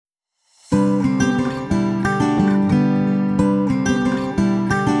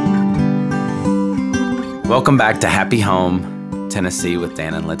Welcome back to Happy Home, Tennessee with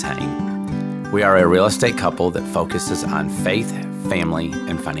Dan and Latane. We are a real estate couple that focuses on faith, family,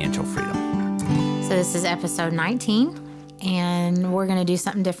 and financial freedom. So this is episode 19, and we're going to do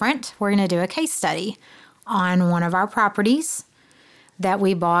something different. We're going to do a case study on one of our properties that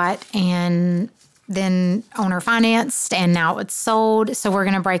we bought and then owner financed, and now it's sold. So we're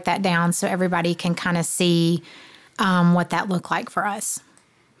going to break that down so everybody can kind of see what that looked like for us.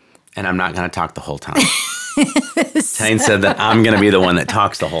 And I'm not going to talk the whole time. Tane said that I'm going to be the one that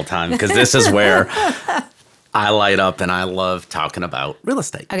talks the whole time because this is where I light up and I love talking about real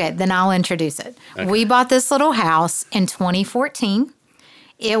estate. Okay, then I'll introduce it. Okay. We bought this little house in 2014.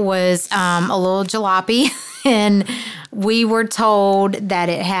 It was a little jalopy, and we were told that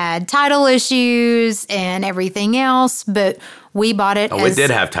it had title issues and everything else, but we bought it it did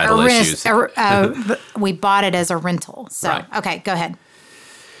have title issues. We bought it as a rental. So, right. Okay, go ahead.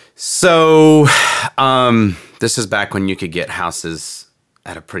 So, this is back when you could get houses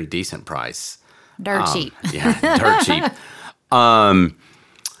at a pretty decent price. Dirt cheap. Yeah, dirt cheap.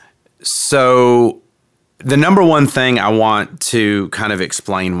 So, the number one thing I want to kind of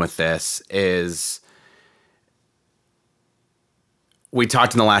explain with this is we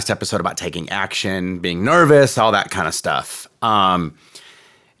talked in the last episode about taking action, being nervous, all that kind of stuff.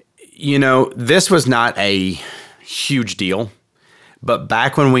 This was not a huge deal. But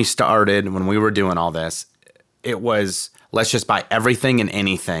back when we started, when we were doing all this, it was, let's just buy everything and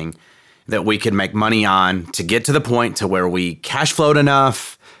anything that we could make money on to get to the point to where we cash flowed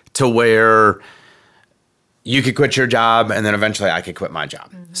enough to where you could quit your job and then eventually I could quit my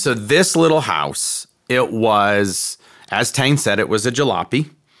job. Mm-hmm. So this little house, it was, as Tane said, it was a jalopy.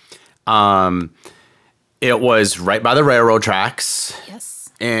 It was right by the railroad tracks.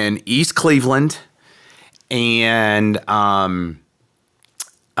 Yes. In East Cleveland. And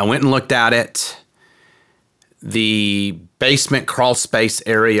I went and looked at it. The basement crawl space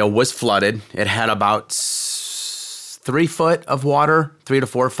area was flooded. It had about 3 foot of water, 3 to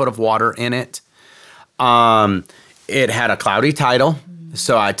 4 foot of water in it. It had a cloudy title.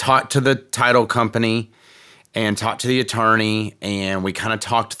 So I talked to the title company and talked to the attorney, and we kind of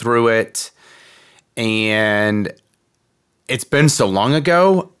talked through it. And it's been so long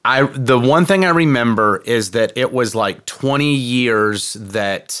ago. The one thing I remember is that it was like 20 years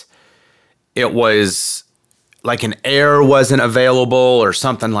that it was like an heir wasn't available or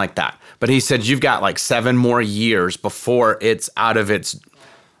something like that. But he said, you've got like 7 more years before it's out of its,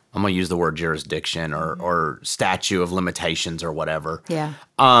 I'm going to use the word jurisdiction or statute of limitations or whatever. Yeah.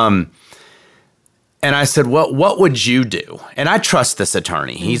 And I said, well, what would you do? And I trust this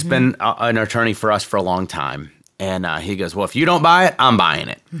attorney. Mm-hmm. He's been an attorney for us for a long time. And he goes, well, if you don't buy it, I'm buying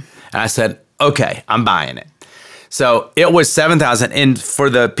it. And I said, okay, I'm buying it. So it was $7,000. And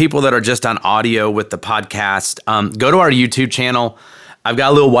for the people that are just on audio with the podcast, go to our YouTube channel. I've got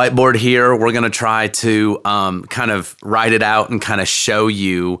a little whiteboard here. We're going to try to kind of write it out and kind of show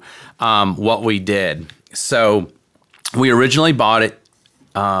you what we did. So we originally bought it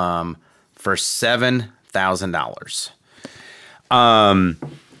for $7,000.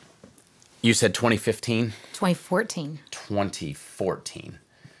 You said 2015? 2014. 2014.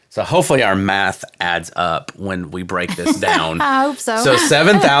 So hopefully our math adds up when we break this down. I hope so. So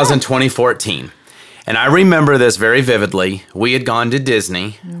 7,000, 2014. And I remember this very vividly. We had gone to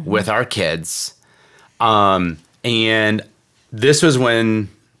Disney with our kids. And this was when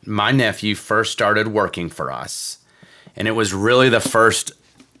my nephew first started working for us. And it was really the first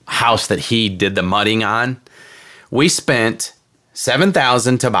house that he did the mudding on. We spent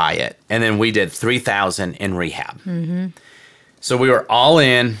 $7,000 to buy it, and then we did $3,000 in rehab. Mm-hmm. So we were all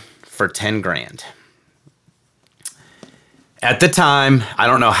in for $10,000. At the time, I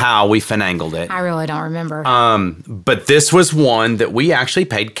don't know how we finagled it. I really don't remember. But this was one that we actually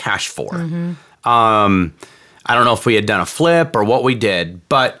paid cash for. Mm-hmm. I don't know if we had done a flip or what we did,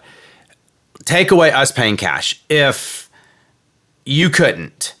 but take away us paying cash. If you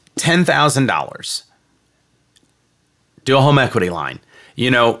couldn't, $10,000. Do a home equity line.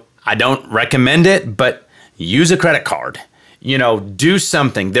 I don't recommend it, but use a credit card. Do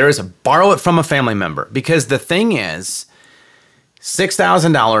something. Borrow it from a family member. Because the thing is,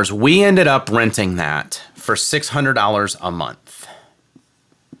 $6,000, we ended up renting that for $600 a month.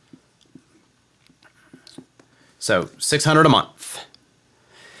 So $600 a month.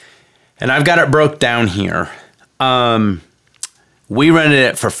 And I've got it broke down here. We rented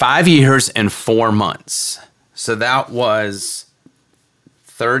it for 5 years and 4 months. So that was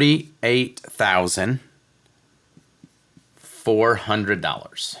 $38,400.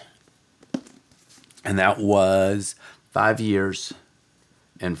 And that was 5 years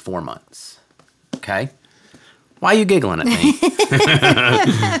and 4 months. Okay? Why are you giggling at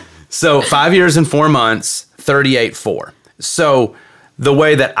me? So 5 years and 4 months, 38.4. So the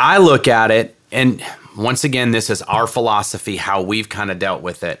way that I look at it, and once again, this is our philosophy, how we've kind of dealt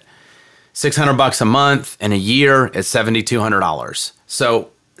with it. $600 a month in a year is $7,200. So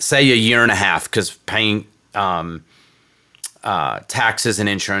say a year and a half, because paying taxes and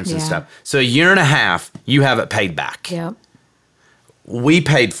insurance and Yeah. stuff. So a year and a half, you have it paid back. Yep. We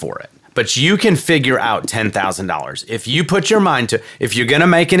paid for it, but you can figure out $10,000. If you put your mind to, if you're going to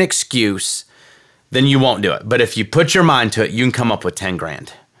make an excuse, then you won't do it. But if you put your mind to it, you can come up with 10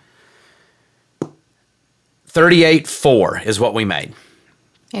 grand. 38.4 is what we made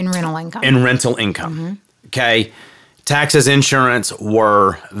In rental income. in rental income. Okay. Taxes, insurance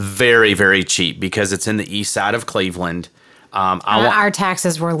were very, very cheap because it's in the east side of Cleveland. Our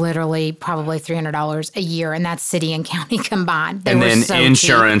taxes were literally probably $300 a year, and that's city and county combined. They and were then so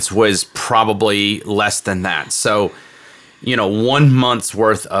insurance was probably less than that. So, 1 month's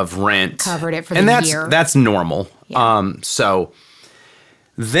worth of rent Covered it for and the that's, year. That's normal. Yeah. So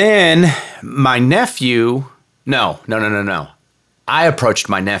then my nephew, no. I approached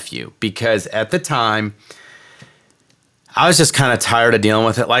my nephew because at the time I was just kind of tired of dealing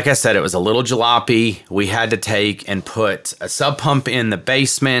with it. Like I said, it was a little jalopy. We had to take and put a sub pump in the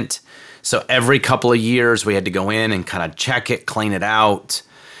basement. So every couple of years we had to go in and kind of check it, clean it out.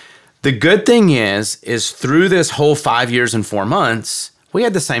 The good thing is through this whole 5 years and 4 months, we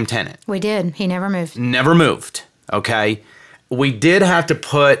had the same tenant. We did. He never moved. Never moved. Okay. We did have to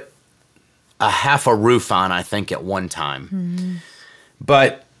put a half a roof on, I think, at one time.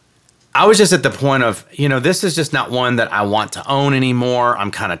 But I was just at the point of, this is just not one that I want to own anymore. I'm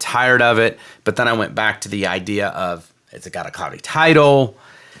kind of tired of it. But then I went back to the idea of, it's got a cloudy title.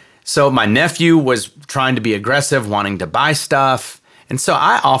 So my nephew was trying to be aggressive, wanting to buy stuff. And so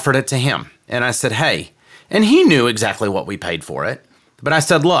I offered it to him. And I said, hey, and he knew exactly what we paid for it. But I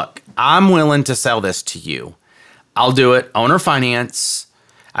said, look, I'm willing to sell this to you. I'll do it. Owner finance.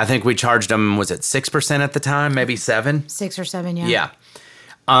 I think we charged him, was it 6% at the time? Maybe 7? 6 or 7, yeah. Yeah.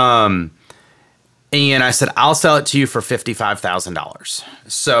 And I said, I'll sell it to you for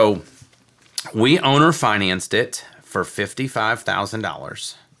 $55,000. So we owner financed it for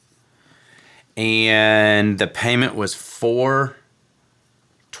 $55,000. And the payment was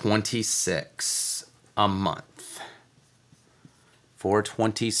 $426 a month.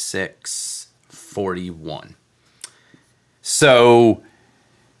 $426.41. So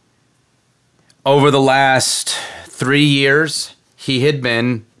over the last 3 years, he had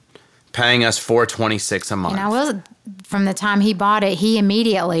been paying us $426 a month. And I was, from the time he bought it, he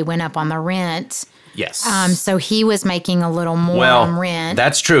immediately went up on the rent. Yes. So he was making a little more on rent.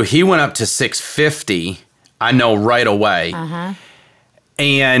 That's true. He went up to $650. I know right away.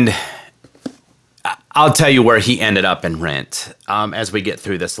 And I'll tell you where he ended up in rent as we get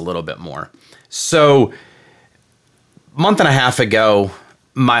through this a little bit more. So a month and a half ago,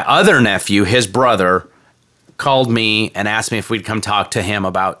 my other nephew, his brother, called me and asked me if we'd come talk to him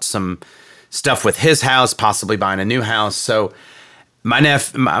about some stuff with his house, possibly buying a new house. So my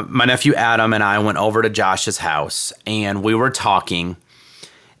nephew Adam and I went over to Josh's house and we were talking,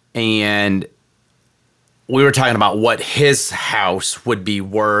 and we were talking about what his house would be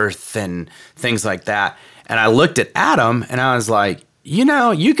worth and things like that. And I looked at Adam and I was like,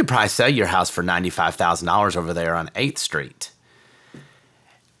 you could probably sell your house for $95,000 over there on 8th Street.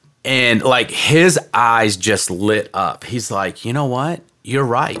 And like his eyes just lit up. He's like, you know what? You're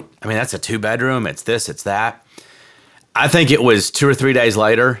right. I mean, that's a 2-bedroom. It's this, it's that. I think it was 2 or 3 days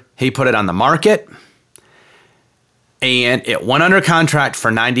later, he put it on the market and it went under contract for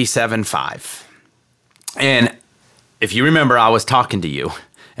 $97,500. And if you remember, I was talking to you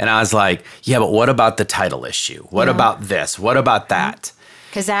and I was like, yeah, but what about the title issue? What about this? What about that?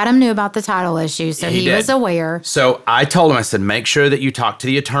 Because Adam knew about the title issue, so he was aware. So I told him, I said, make sure that you talk to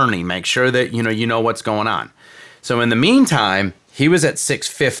the attorney. Make sure that you know what's going on. So in the meantime, he was at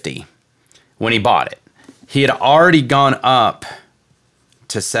 $650 when he bought it. He had already gone up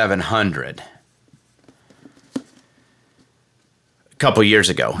to $700 a couple years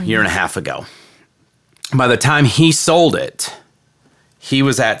ago, year and a half ago. By the time he sold it, he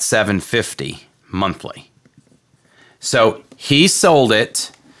was at $750 monthly. So he sold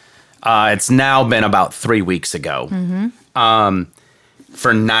it. It's now been about 3 weeks ago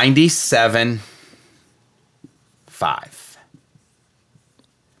for $97,500.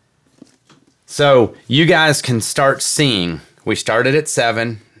 So you guys can start seeing. We started at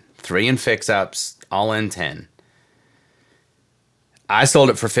 7, 3 in fix-ups, all in 10. I sold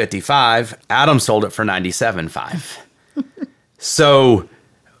it for $55,000. Adam sold it for $97,500. So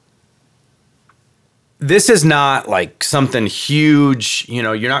this is not like something huge. You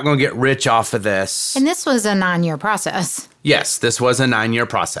know, you're not going to get rich off of this. And this was a 9-year process. Yes, this was a 9-year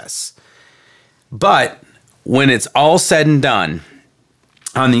process. But when it's all said and done,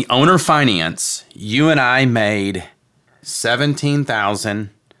 on the owner finance, you and I made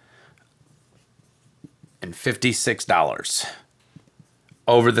 $17,056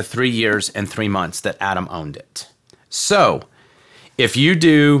 over the 3 years and 3 months that Adam owned it. So if you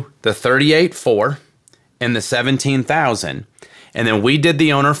do the 38.4 and the 17,000, and then we did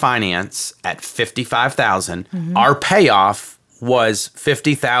the owner finance at 55,000, our payoff was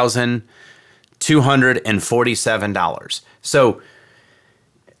 $50,247. So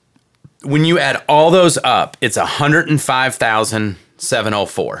when you add all those up, it's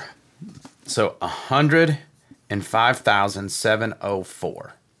 $105,704. So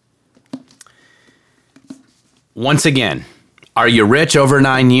 $105,704. Once again, are you rich over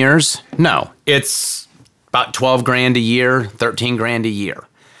 9 years? No, it's about 12 grand a year, 13 grand a year.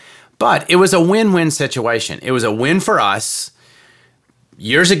 But it was a win-win situation. It was a win for us.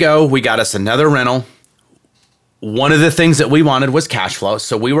 Years ago, we got us another rental. One of the things that we wanted was cash flow.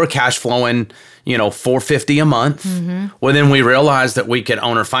 So we were cash flowing, $450 a month. Well, then we realized that we could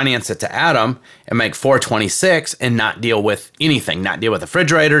owner finance it to Adam and make $426 and not deal with anything, not deal with the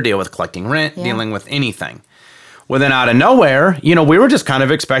refrigerator, deal with collecting rent, dealing with anything. Well, then out of nowhere, we were just kind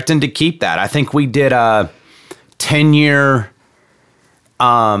of expecting to keep that. I think we did a 10-year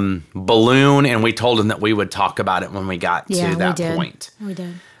balloon, and we told him that we would talk about it when we got to that point. We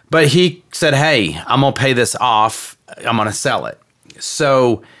did. But he said, hey, I'm going to pay this off. I'm going to sell it.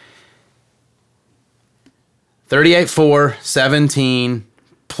 So 38.4, 17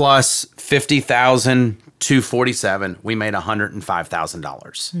 plus 50,247, we made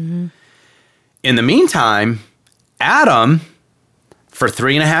 $105,000. In the meantime, Adam, for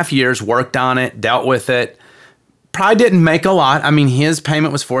 3.5 years, worked on it, dealt with it, probably didn't make a lot. I mean, his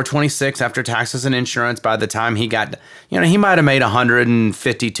payment was $426 after taxes and insurance. By the time he got, he might have made $150,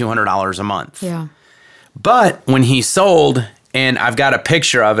 $200 a month. Yeah. But when he sold, and I've got a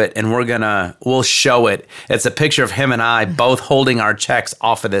picture of it, and we'll show it. It's a picture of him and I both holding our checks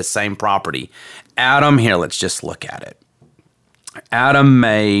off of this same property. Adam, here, let's just look at it. Adam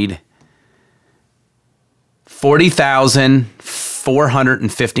made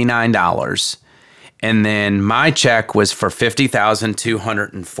 $40,459. And then my check was for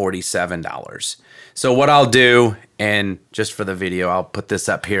 $50,247. So what I'll do, and just for the video, I'll put this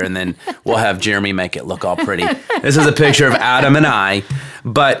up here, and then we'll have Jeremy make it look all pretty. This is a picture of Adam and I.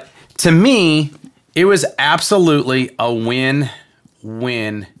 But to me, it was absolutely a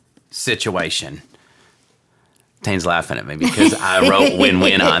win-win situation. Tane's laughing at me because I wrote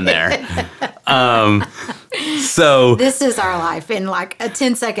win-win on there. So this is our life in like a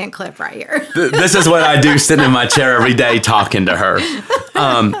 10-second clip right here. This is what I do sitting in my chair every day talking to her.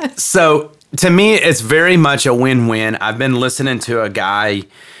 So to me, it's very much a win-win. I've been listening to a guy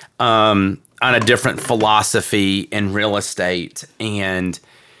on a different philosophy in real estate, and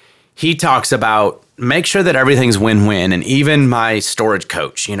he talks about make sure that everything's win-win. And even my storage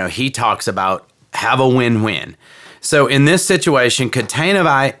coach, he talks about have a win-win. So in this situation, could Tane and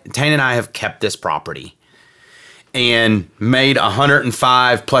I have kept this property and made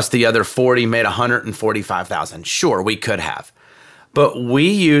 105 plus the other 40, made 145,000? Sure, we could have. But we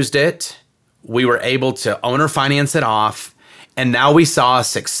used it. We were able to owner finance it off. And now we saw a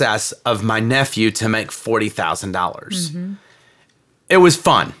success of my nephew to make $40,000. It was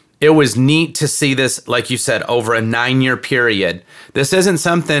fun. It was neat to see this, like you said, over a 9-year period. This isn't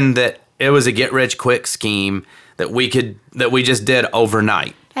something that it was a get-rich-quick scheme that we just did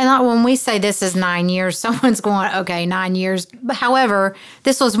overnight. And like when we say this is 9 years, someone's going, okay, 9 years. However,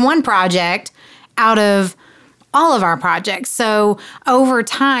 this was one project out of all of our projects. So over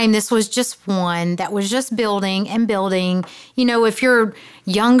time, this was just one that was just building and building. If you're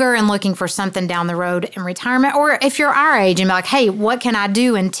younger and looking for something down the road in retirement, or if you're our age and be like, hey, what can I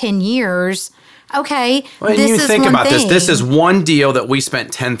do in 10 years? Okay, well, this you is think one about thing. this is one deal that we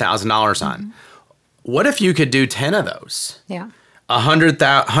spent $10,000 on. What if you could do 10 of those? Yeah.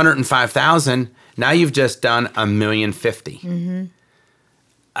 105,000. Now you've just done $1,050,000.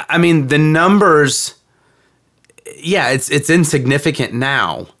 I mean, the numbers, yeah, it's insignificant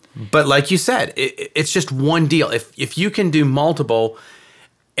now. But like you said, it's just one deal. If you can do multiple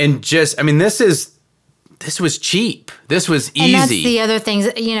and just, this was cheap. This was easy. And that's the other things,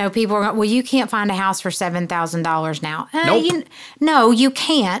 people are going, well, you can't find a house for $7,000 now. Nope. No, you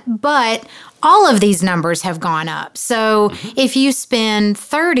can't. But all of these numbers have gone up. So if you spend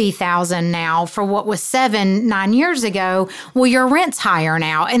 $30,000 now for what was 9 years ago, well, your rent's higher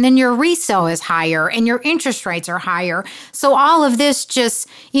now, and then your resale is higher, and your interest rates are higher. So all of this just,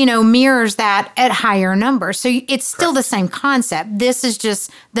 mirrors that at higher numbers. So it's still the same concept. This is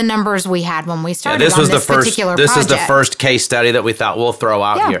just the numbers we had when we started this on was this the first. particular This project. is the first case study that we thought we'll throw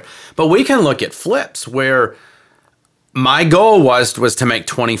out here. But we can look at flips where my goal was to make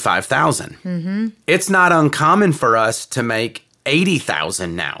 25,000. It's not uncommon for us to make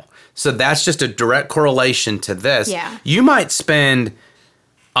 80,000 now. So that's just a direct correlation to this. Yeah. You might spend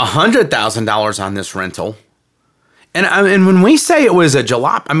 $100,000 on this rental, and when we say it was a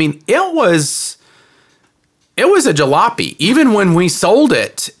jalop, I mean it was a jalopy. Even when we sold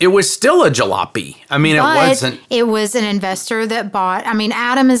it, it was still a jalopy. I mean, it wasn't. It was an investor that bought. I mean,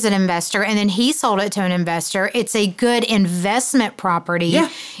 Adam is an investor, and then he sold it to an investor. It's a good investment property. Yeah.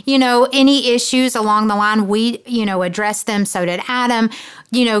 Any issues along the line, we, addressed them. So did Adam.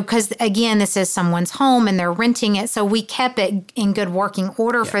 Because again, this is someone's home and they're renting it. So we kept it in good working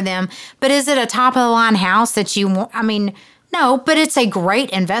order for them. But is it a top of the line house that you want? I mean, no, but it's a great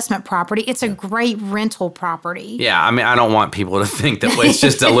investment property. It's a great rental property. Yeah, I mean, I don't want people to think that it's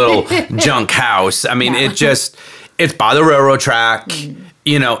just a little junk house. I mean, it's by the railroad track.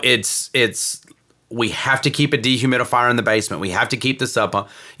 It's we have to keep a dehumidifier in the basement. We have to keep the sub pump.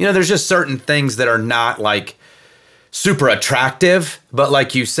 There's just certain things that are not like super attractive, but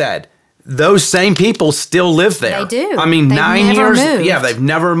like you said, those same people still live there. They do. I mean, They've 9 never years. moved. Yeah, they've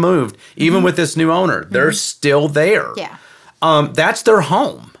never moved. Even with this new owner, they're still there. Yeah. That's their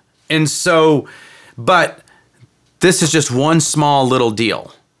home. And so, but this is just one small little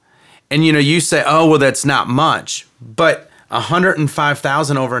deal. And you say, oh, well, that's not much. But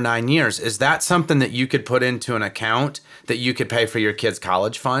 105,000 over 9 years, is that something that you could put into an account that you could pay for your kid's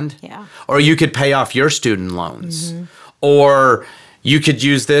college fund? Yeah. Or you could pay off your student loans. Or you could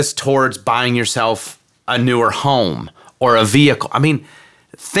use this towards buying yourself a newer home or a vehicle. I mean,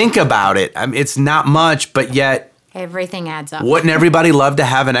 think about it. I mean, it's not much, but yet Everything adds up. wouldn't everybody love to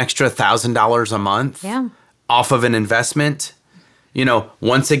have an extra $1,000 a month Yeah. off of an investment?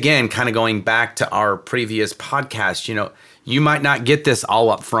 Once again, kind of going back to our previous podcast, you might not get this all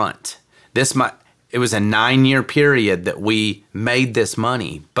up front. It was a 9-year period that we made this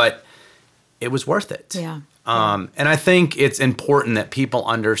money, but it was worth it. Yeah. And I think it's important that people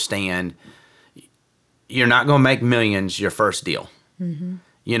understand you're not going to make millions your first deal.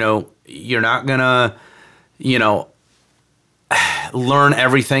 You're not going to, learn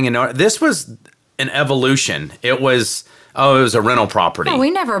everything. And this was an evolution. It was a rental property. No,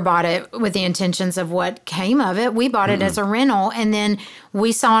 we never bought it with the intentions of what came of it. We bought it as a rental, and then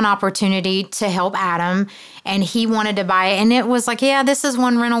we saw an opportunity to help Adam, and he wanted to buy it. And it was like, yeah, this is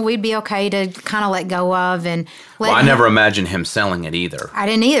one rental we'd be okay to kind of let go of. And I never imagined him selling it either. I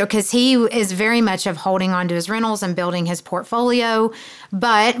didn't either, because he is very much of holding on to his rentals and building his portfolio.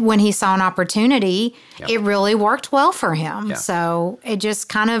 But when he saw an opportunity, it really worked well for him. Yeah. So it just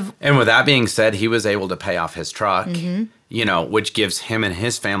kind of... And with that being said, he was able to pay off his truck, which gives him and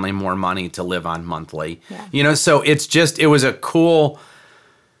his family more money to live on monthly. Yeah. So it was a cool...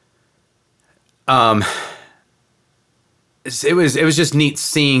 It was just neat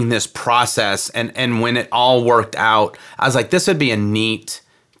seeing this process, and when it all worked out, I was like, this would be a neat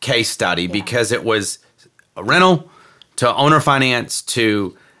case study because it was a rental to owner finance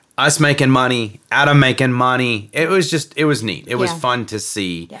to us making money, Adam making money. It was neat. It was fun to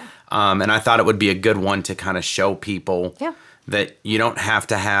see. Yeah. And I thought it would be a good one to kind of show people Yeah. that you don't have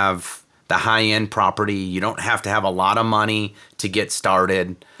to have the high-end property. You don't have to have a lot of money to get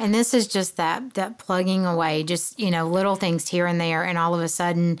started. And this is just that plugging away, just, little things here and there. And all of a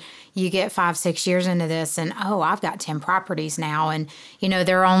sudden you get 5-6 years into this and, oh, I've got 10 properties now. And,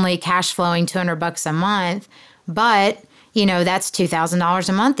 they're only cash flowing $200 a month, but that's $2,000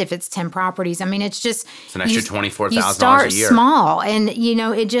 a month if it's 10 properties. I mean, it's just... It's an extra $24,000 a year. You start small and,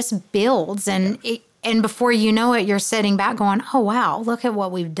 it just builds. And and before you know it, you're sitting back going, oh, wow, look at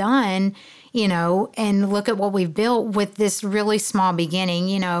what we've done, and look at what we've built with this really small beginning.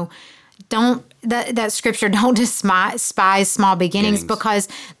 That scripture, don't despise small beginnings, because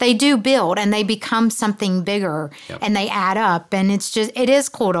they do build and they become something bigger and they add up. And it is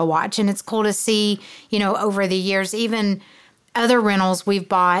cool to watch, and it's cool to see, over the years, even other rentals we've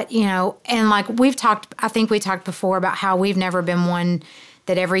bought, and like I think we talked before about how we've never been one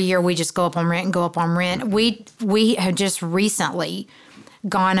that every year we just go up on rent and go up on rent. We have just recently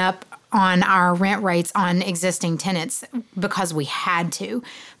gone up on our rent rates on existing tenants because we had to.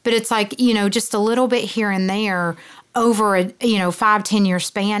 But it's like, just a little bit here and there over a 5-10 year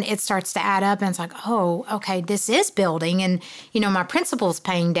span, it starts to add up, and it's like, oh, okay, this is building, and my principal's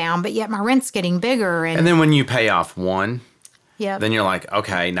paying down, but yet my rent's getting bigger, And then when you pay off one, yeah, then you're like,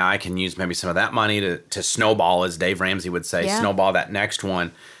 okay, now I can use maybe some of that money to snowball, as Dave Ramsey would say, Yeah. snowball that next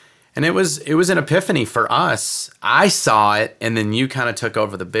one. And it was an epiphany for us. I saw it, and then you kind of took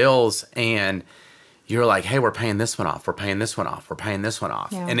over the bills, and you're like, hey, we're paying this one off, we're paying this one off, we're paying this one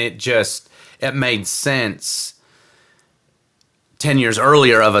off. Yeah. And it made sense 10 years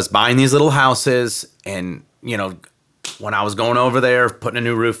earlier of us buying these little houses, and when I was going over there putting a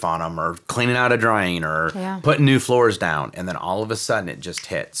new roof on them or cleaning out a drain or Yeah. putting new floors down, and then all of a sudden it just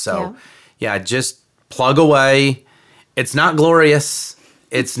hit. So Yeah. just plug away. It's not glorious.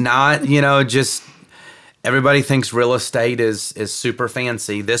 It's not, just everybody thinks real estate is super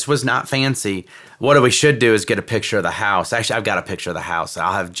fancy. This was not fancy. What we should do is get a picture of the house. Actually, I've got a picture of the house.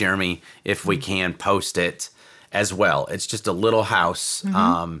 I'll have Jeremy, if we can, post it as well. It's just a little house,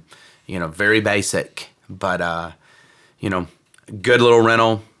 very basic, but, good little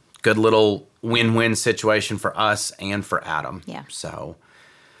rental, good little win-win situation for us and for Adam. Yeah. So,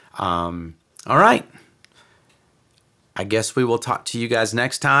 all right. I guess we will talk to you guys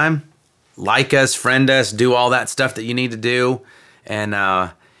next time. Like us, friend us, do all that stuff that you need to do. And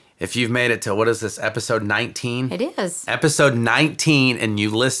if you've made it to, what is this, episode 19? it is. Episode 19, and you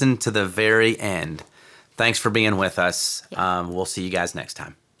listened to the very end. Thanks for being with us. Yeah. We'll see you guys next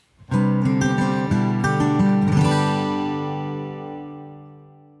time.